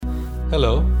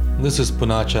Hello, this is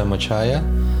Punacha Machaya,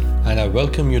 and I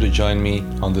welcome you to join me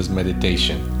on this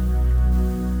meditation.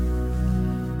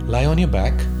 Lie on your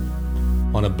back,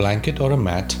 on a blanket or a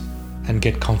mat, and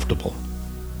get comfortable.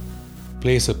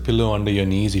 Place a pillow under your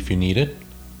knees if you need it,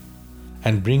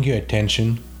 and bring your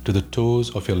attention to the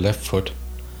toes of your left foot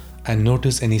and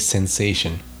notice any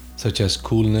sensation, such as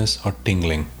coolness or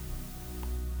tingling.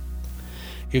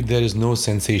 If there is no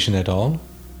sensation at all,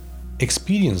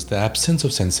 experience the absence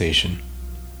of sensation.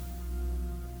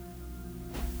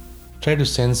 Try to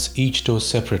sense each toe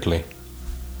separately.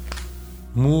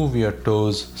 Move your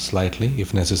toes slightly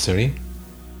if necessary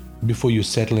before you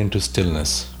settle into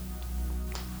stillness.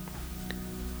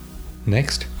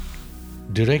 Next,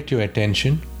 direct your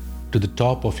attention to the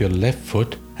top of your left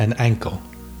foot and ankle.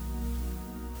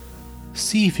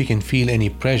 See if you can feel any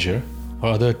pressure or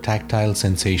other tactile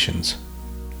sensations.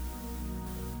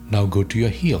 Now go to your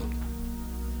heel.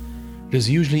 It is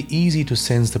usually easy to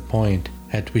sense the point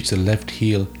at which the left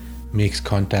heel makes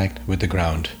contact with the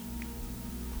ground.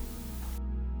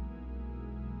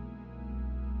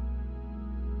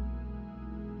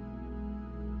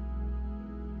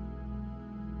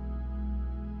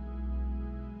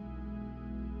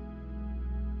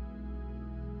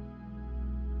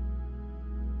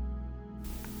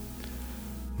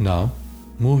 Now,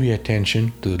 move your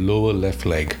attention to the lower left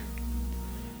leg.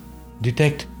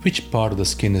 Detect which part of the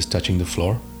skin is touching the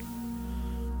floor.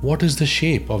 What is the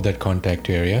shape of that contact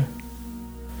area?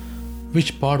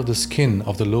 Which part of the skin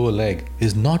of the lower leg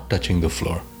is not touching the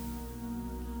floor?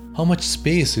 How much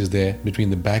space is there between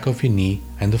the back of your knee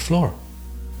and the floor?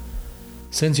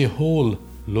 Sense your whole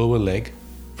lower leg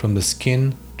from the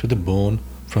skin to the bone,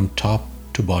 from top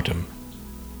to bottom.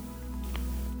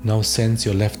 Now sense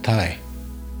your left thigh.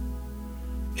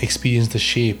 Experience the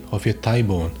shape of your thigh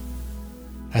bone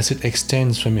as it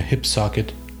extends from your hip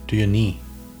socket to your knee.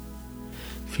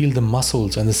 Feel the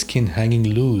muscles and the skin hanging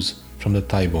loose from the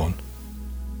thigh bone.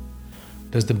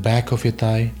 Does the back of your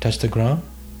thigh touch the ground?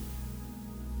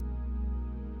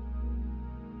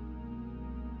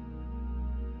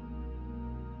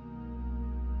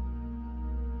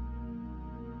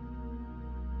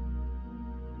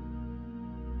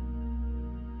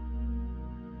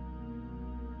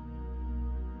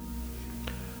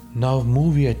 Now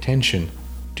move your attention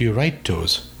to your right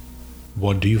toes.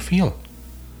 What do you feel?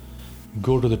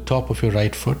 Go to the top of your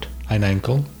right foot and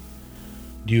ankle.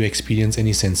 Do you experience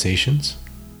any sensations?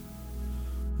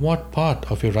 What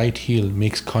part of your right heel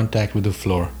makes contact with the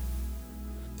floor?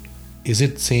 Is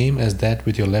it same as that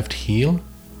with your left heel?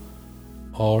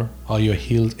 Or are your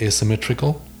heels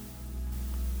asymmetrical?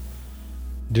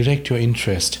 Direct your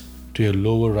interest to your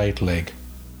lower right leg,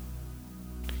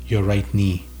 your right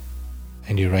knee,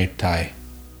 and your right thigh.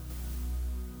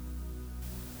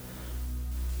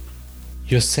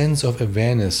 Your sense of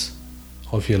awareness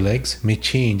of your legs may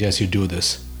change as you do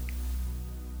this.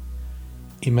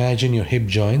 Imagine your hip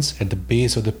joints at the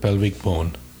base of the pelvic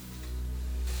bone.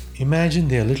 Imagine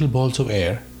they are little balls of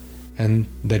air and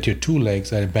that your two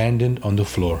legs are abandoned on the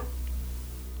floor.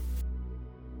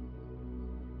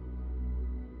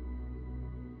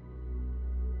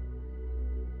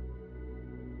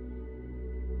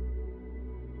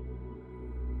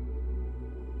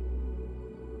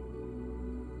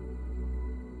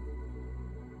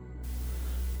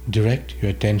 Direct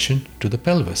your attention to the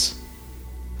pelvis.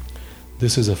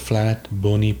 This is a flat,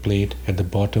 bony plate at the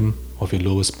bottom of your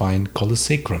lower spine called the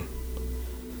sacrum.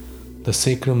 The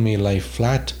sacrum may lie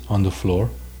flat on the floor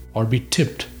or be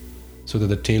tipped so that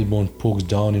the tailbone pokes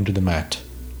down into the mat.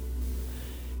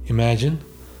 Imagine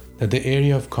that the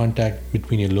area of contact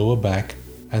between your lower back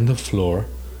and the floor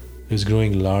is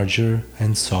growing larger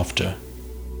and softer.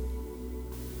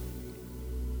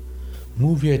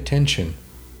 Move your attention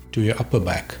to your upper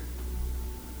back.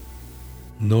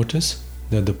 Notice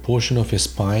that the portion of your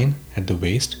spine at the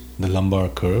waist, the lumbar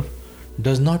curve,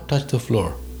 does not touch the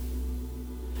floor.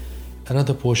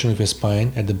 Another portion of your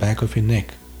spine at the back of your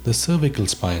neck, the cervical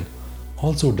spine,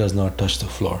 also does not touch the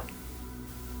floor.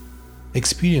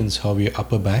 Experience how your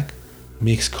upper back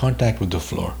makes contact with the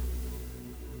floor.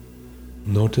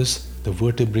 Notice the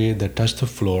vertebrae that touch the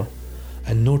floor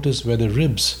and notice where the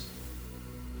ribs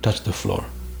touch the floor.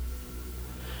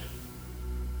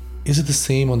 Is it the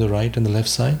same on the right and the left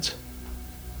sides?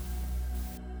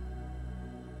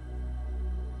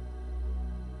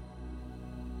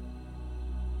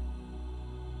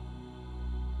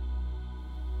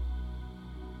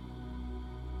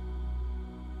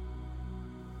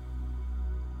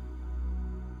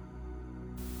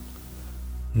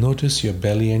 Notice your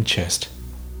belly and chest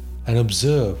and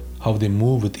observe how they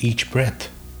move with each breath.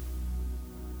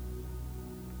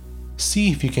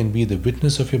 See if you can be the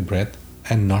witness of your breath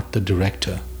and not the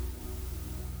director.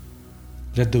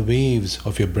 Let the waves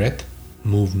of your breath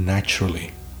move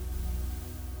naturally.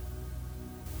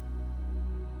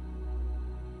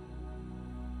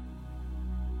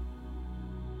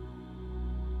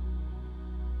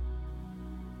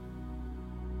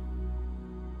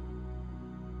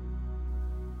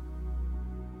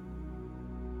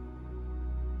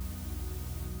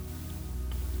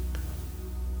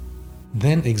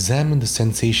 Then examine the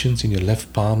sensations in your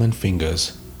left palm and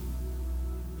fingers.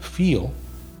 Feel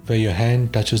where your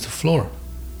hand touches the floor.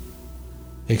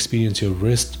 Experience your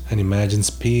wrist and imagine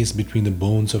space between the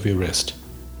bones of your wrist.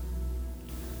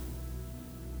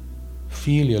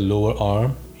 Feel your lower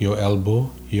arm, your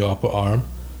elbow, your upper arm,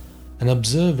 and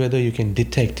observe whether you can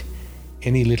detect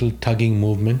any little tugging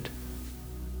movement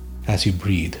as you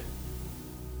breathe.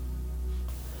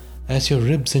 As your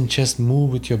ribs and chest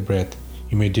move with your breath,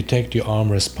 you may detect your arm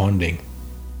responding.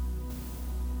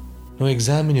 Now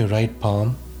examine your right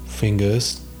palm,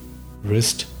 fingers,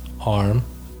 wrist, arm,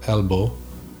 elbow,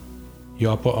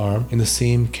 your upper arm in the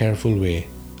same careful way,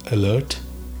 alert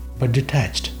but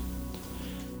detached.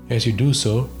 As you do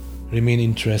so, remain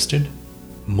interested,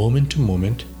 moment to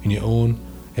moment, in your own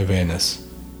awareness.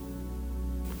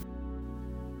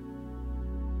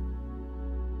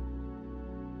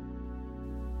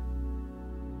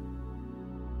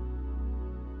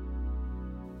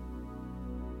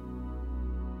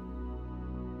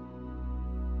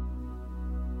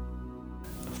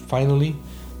 Finally,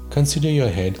 consider your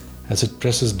head as it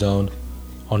presses down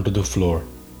onto the floor.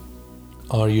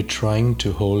 Are you trying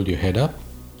to hold your head up,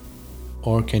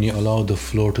 or can you allow the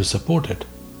floor to support it?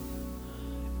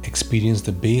 Experience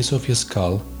the base of your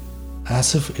skull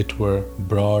as if it were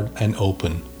broad and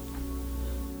open.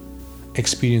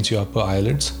 Experience your upper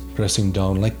eyelids pressing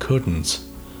down like curtains.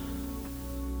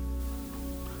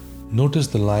 Notice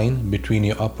the line between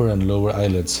your upper and lower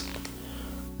eyelids.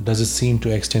 Does it seem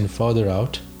to extend further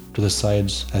out to the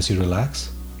sides as you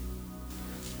relax?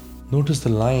 Notice the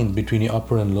line between your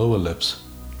upper and lower lips.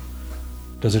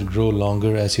 Does it grow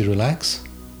longer as you relax?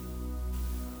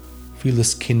 Feel the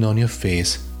skin on your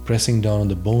face pressing down on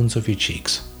the bones of your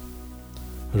cheeks.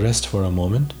 Rest for a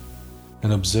moment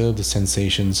and observe the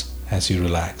sensations as you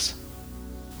relax.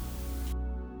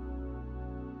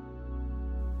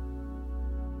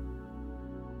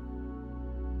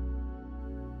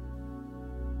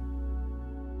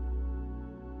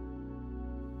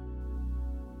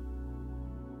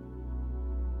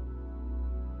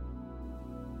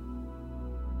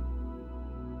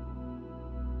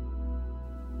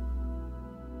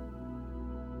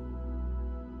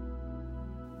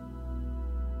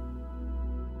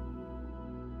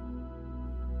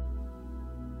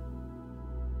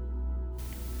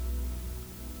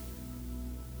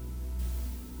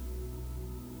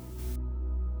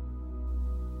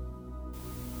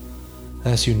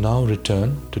 As you now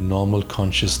return to normal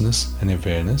consciousness and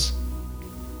awareness,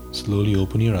 slowly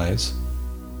open your eyes,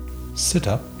 sit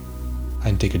up,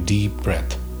 and take a deep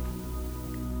breath.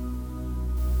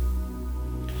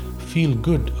 Feel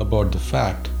good about the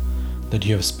fact that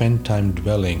you have spent time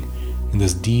dwelling in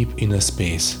this deep inner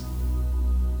space,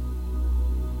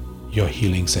 your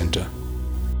healing center.